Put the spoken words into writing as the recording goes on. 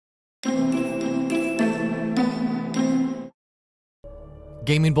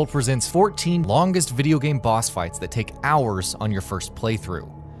GamingBolt presents 14 longest video game boss fights that take hours on your first playthrough.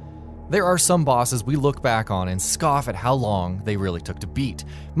 There are some bosses we look back on and scoff at how long they really took to beat,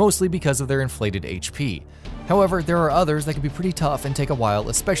 mostly because of their inflated HP. However, there are others that can be pretty tough and take a while,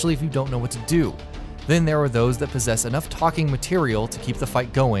 especially if you don't know what to do. Then there are those that possess enough talking material to keep the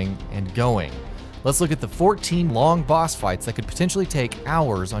fight going and going. Let's look at the 14 long boss fights that could potentially take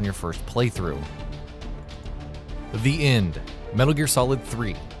hours on your first playthrough. The End. Metal Gear Solid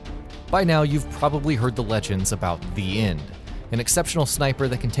 3. By now, you've probably heard the legends about The End, an exceptional sniper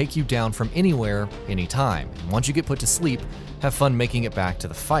that can take you down from anywhere, anytime, and once you get put to sleep, have fun making it back to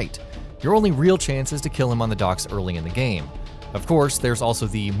the fight. Your only real chance is to kill him on the docks early in the game. Of course, there's also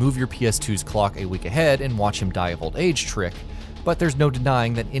the move your PS2's clock a week ahead and watch him die of old age trick, but there's no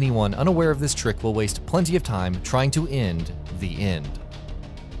denying that anyone unaware of this trick will waste plenty of time trying to end The End.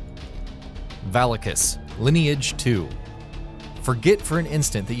 Valakis. Lineage 2. Forget for an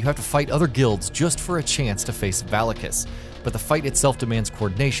instant that you have to fight other guilds just for a chance to face Valakis, but the fight itself demands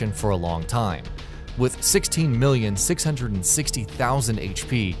coordination for a long time. With 16,660,000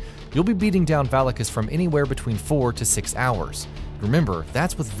 HP, you'll be beating down Valakis from anywhere between 4 to 6 hours. Remember,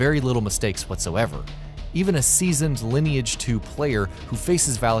 that's with very little mistakes whatsoever. Even a seasoned Lineage 2 player who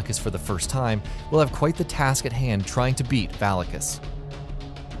faces Valakis for the first time will have quite the task at hand trying to beat Valakis.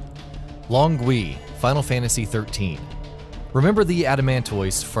 Long Gui. Final Fantasy 13. Remember the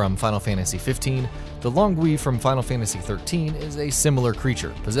Adamantoise from Final Fantasy 15? The Long Gui from Final Fantasy 13 is a similar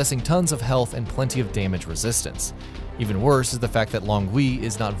creature, possessing tons of health and plenty of damage resistance. Even worse is the fact that Long Gui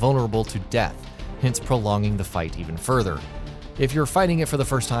is not vulnerable to death, hence prolonging the fight even further. If you're fighting it for the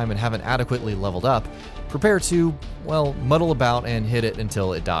first time and haven't adequately leveled up, prepare to, well, muddle about and hit it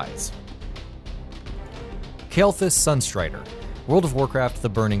until it dies. Kael'thas Sunstrider. World of Warcraft: The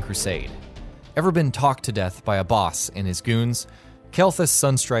Burning Crusade. Ever been talked to death by a boss and his goons? Kael'thas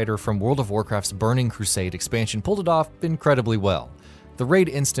Sunstrider from World of Warcraft's Burning Crusade expansion pulled it off incredibly well. The raid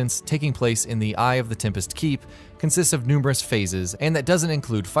instance, taking place in the Eye of the Tempest Keep, consists of numerous phases, and that doesn't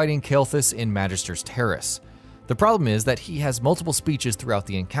include fighting Kael'thas in Magister's Terrace. The problem is that he has multiple speeches throughout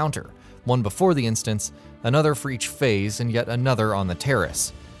the encounter, one before the instance, another for each phase, and yet another on the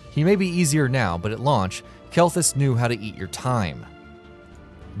terrace. He may be easier now, but at launch, Kael'thas knew how to eat your time.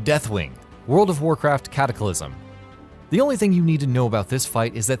 Deathwing. World of Warcraft Cataclysm. The only thing you need to know about this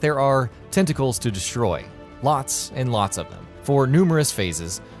fight is that there are tentacles to destroy. Lots and lots of them, for numerous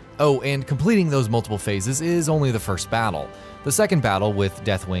phases. Oh, and completing those multiple phases is only the first battle. The second battle with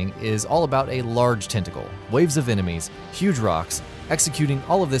Deathwing is all about a large tentacle, waves of enemies, huge rocks, executing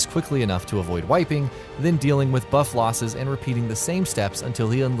all of this quickly enough to avoid wiping, then dealing with buff losses and repeating the same steps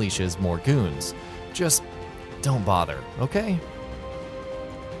until he unleashes more goons. Just don't bother, okay?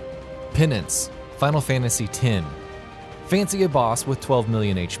 Penance. Final Fantasy X. Fancy a boss with 12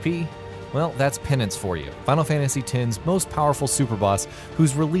 million HP? Well, that's Penance for you. Final Fantasy X's most powerful super boss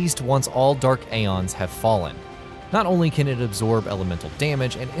who's released once all Dark Aeons have fallen. Not only can it absorb elemental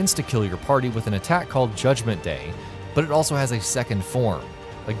damage and insta-kill your party with an attack called Judgment Day, but it also has a second form.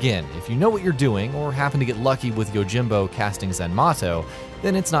 Again, if you know what you're doing or happen to get lucky with Yojimbo casting Zenmato,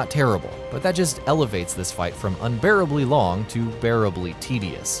 then it's not terrible, but that just elevates this fight from unbearably long to bearably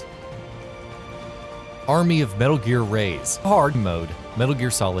tedious. Army of Metal Gear Rays. Hard mode, Metal Gear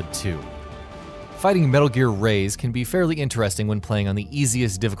Solid 2. Fighting Metal Gear Rays can be fairly interesting when playing on the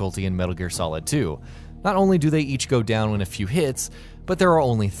easiest difficulty in Metal Gear Solid 2. Not only do they each go down in a few hits, but there are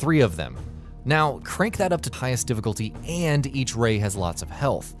only 3 of them. Now, crank that up to highest difficulty and each ray has lots of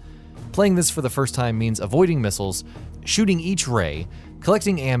health. Playing this for the first time means avoiding missiles, shooting each ray,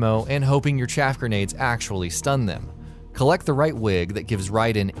 collecting ammo, and hoping your chaff grenades actually stun them. Collect the right wig that gives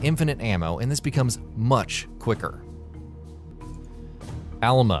Raiden infinite ammo, and this becomes much quicker.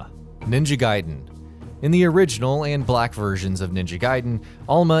 Alma. Ninja Gaiden. In the original and black versions of Ninja Gaiden,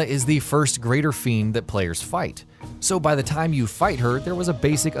 Alma is the first greater fiend that players fight. So by the time you fight her, there was a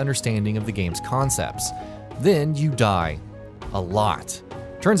basic understanding of the game's concepts. Then you die. A lot.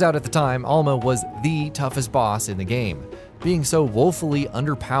 Turns out at the time, Alma was the toughest boss in the game. Being so woefully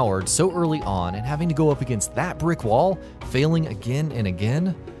underpowered so early on and having to go up against that brick wall, failing again and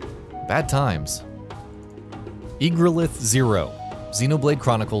again? Bad times. Yggdrasilith Zero. Xenoblade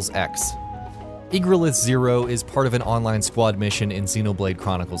Chronicles X. Yggdrasilith Zero is part of an online squad mission in Xenoblade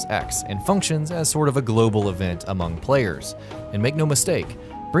Chronicles X and functions as sort of a global event among players. And make no mistake,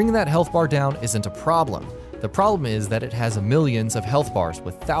 bringing that health bar down isn't a problem. The problem is that it has millions of health bars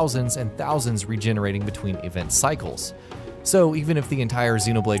with thousands and thousands regenerating between event cycles. So even if the entire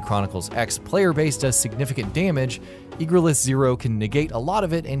Xenoblade Chronicles X player base does significant damage, Yggdrasilith Zero can negate a lot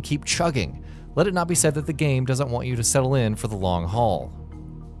of it and keep chugging. Let it not be said that the game doesn't want you to settle in for the long haul.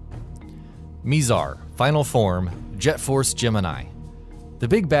 Mizar, Final Form, Jet Force Gemini. The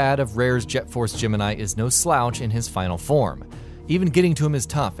big bad of Rare's Jet Force Gemini is no slouch in his final form. Even getting to him is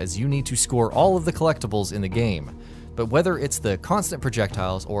tough, as you need to score all of the collectibles in the game. But whether it's the constant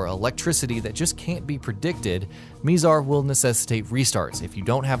projectiles or electricity that just can't be predicted, Mizar will necessitate restarts if you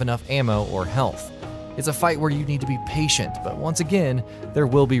don't have enough ammo or health. It's a fight where you need to be patient, but once again, there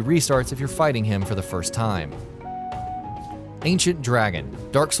will be restarts if you're fighting him for the first time. Ancient Dragon,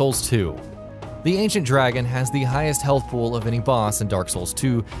 Dark Souls 2. The Ancient Dragon has the highest health pool of any boss in Dark Souls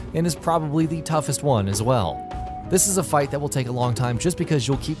 2 and is probably the toughest one as well. This is a fight that will take a long time just because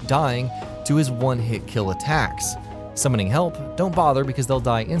you'll keep dying to his one-hit kill attacks. Summoning help, don't bother because they'll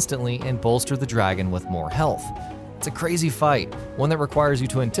die instantly and bolster the dragon with more health. It's a crazy fight, one that requires you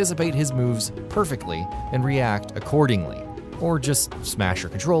to anticipate his moves perfectly and react accordingly, or just smash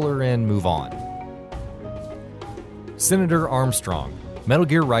your controller and move on. Senator Armstrong, Metal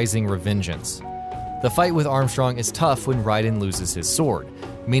Gear Rising: Revengeance. The fight with Armstrong is tough when Raiden loses his sword,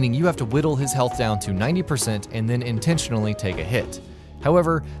 meaning you have to whittle his health down to 90% and then intentionally take a hit.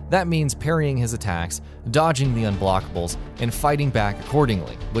 However, that means parrying his attacks, dodging the unblockables, and fighting back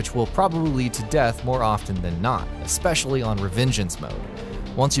accordingly, which will probably lead to death more often than not, especially on Revengeance mode.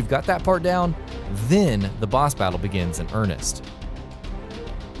 Once you've got that part down, then the boss battle begins in earnest.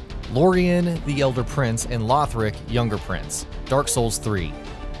 Lorien, the Elder Prince, and Lothric, Younger Prince, Dark Souls 3.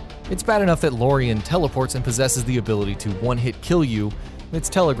 It's bad enough that Lorien teleports and possesses the ability to one-hit kill you. It's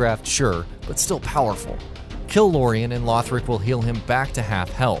telegraphed, sure, but still powerful. Kill Lorien and Lothric will heal him back to half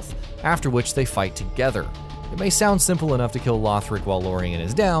health, after which they fight together. It may sound simple enough to kill Lothric while Lorien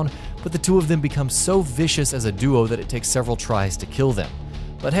is down, but the two of them become so vicious as a duo that it takes several tries to kill them.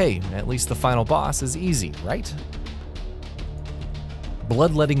 But hey, at least the final boss is easy, right?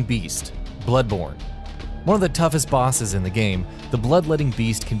 Bloodletting Beast, Bloodborne. One of the toughest bosses in the game, the Bloodletting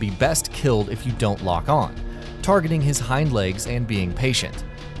Beast can be best killed if you don't lock on, targeting his hind legs and being patient.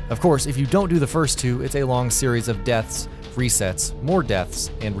 Of course, if you don't do the first two, it's a long series of deaths, resets, more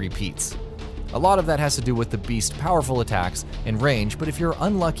deaths, and repeats. A lot of that has to do with the Beast's powerful attacks and range, but if you're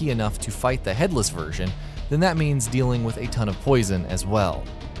unlucky enough to fight the headless version, then that means dealing with a ton of poison as well.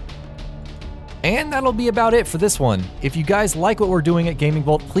 And that'll be about it for this one. If you guys like what we're doing at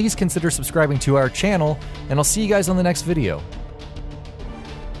GamingBolt, please consider subscribing to our channel, and I'll see you guys on the next video.